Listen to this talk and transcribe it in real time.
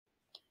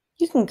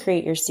You can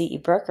create your CE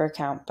Broker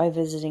account by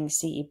visiting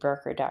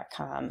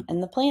cebroker.com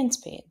and the Plans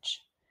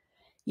page.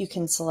 You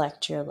can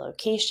select your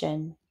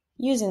location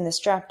using this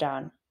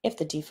dropdown if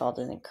the default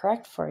isn't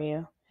correct for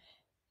you.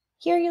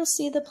 Here you'll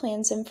see the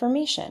plan's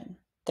information.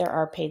 There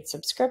are paid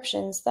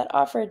subscriptions that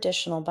offer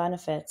additional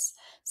benefits,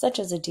 such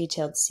as a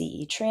detailed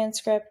CE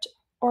transcript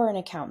or an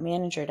account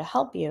manager to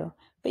help you,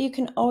 but you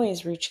can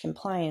always reach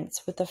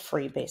compliance with a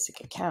free basic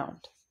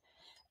account.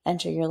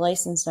 Enter your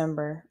license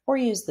number or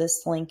use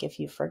this link if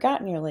you've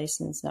forgotten your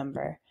license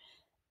number,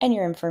 and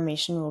your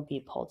information will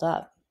be pulled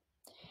up.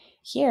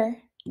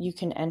 Here, you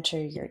can enter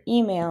your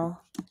email,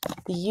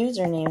 the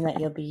username that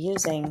you'll be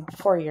using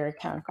for your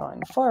account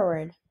going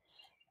forward,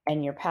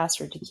 and your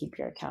password to keep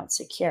your account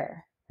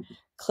secure.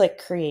 Click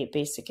Create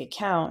Basic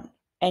Account,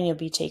 and you'll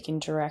be taken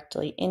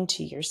directly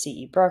into your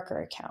CE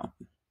Broker account.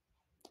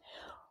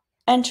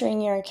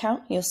 Entering your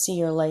account, you'll see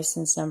your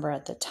license number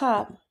at the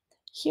top.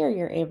 Here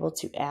you're able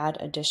to add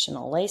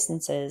additional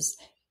licenses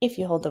if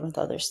you hold them with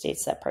other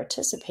states that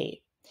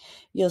participate.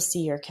 You'll see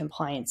your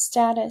compliance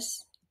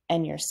status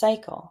and your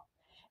cycle.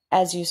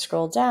 As you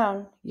scroll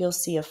down, you'll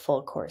see a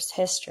full course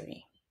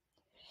history.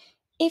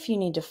 If you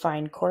need to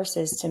find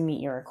courses to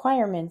meet your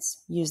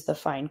requirements, use the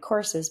Find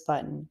Courses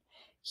button.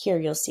 Here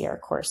you'll see our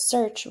course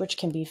search, which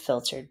can be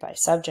filtered by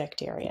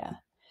subject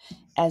area.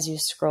 As you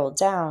scroll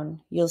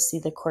down, you'll see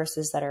the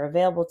courses that are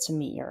available to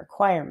meet your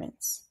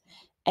requirements.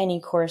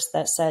 Any course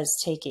that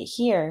says Take It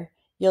Here,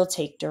 you'll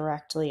take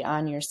directly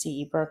on your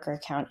CE Broker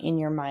account in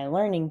your My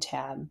Learning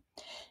tab.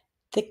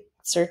 The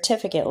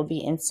certificate will be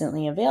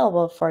instantly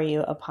available for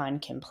you upon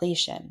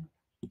completion.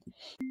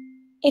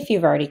 If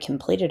you've already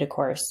completed a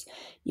course,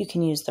 you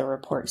can use the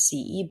Report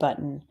CE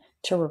button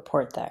to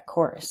report that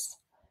course.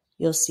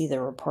 You'll see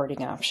the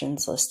reporting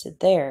options listed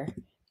there.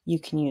 You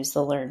can use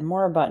the Learn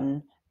More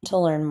button to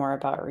learn more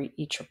about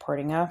each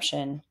reporting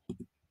option,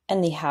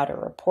 and the How to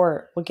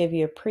Report will give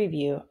you a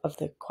preview of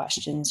the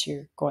questions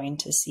you're going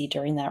to see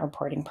during that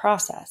reporting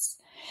process.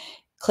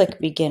 Click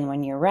Begin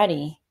when you're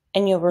ready,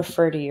 and you'll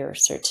refer to your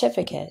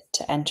certificate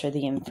to enter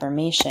the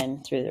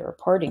information through the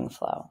reporting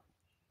flow.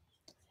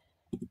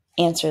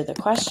 Answer the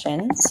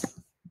questions,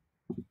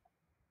 and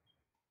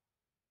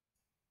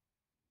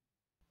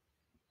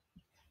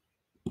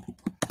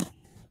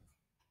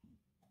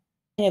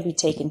you'll be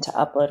taken to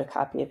upload a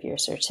copy of your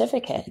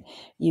certificate.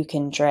 You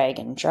can drag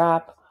and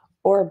drop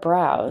or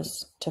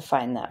browse to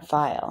find that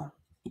file.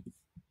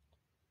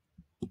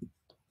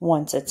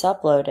 Once it's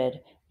uploaded,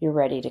 you're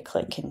ready to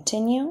click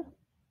Continue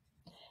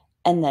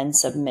and then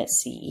Submit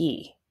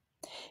CE.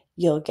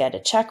 You'll get a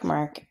check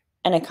mark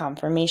and a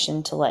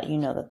confirmation to let you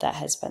know that that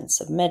has been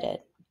submitted.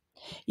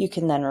 You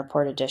can then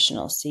report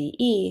additional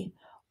CE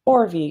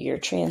or view your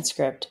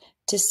transcript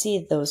to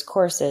see those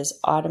courses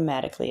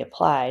automatically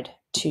applied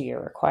to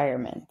your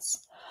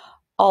requirements.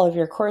 All of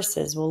your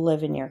courses will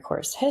live in your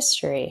course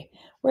history,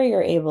 where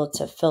you're able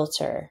to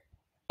filter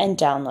and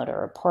download a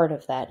report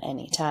of that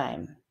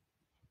anytime.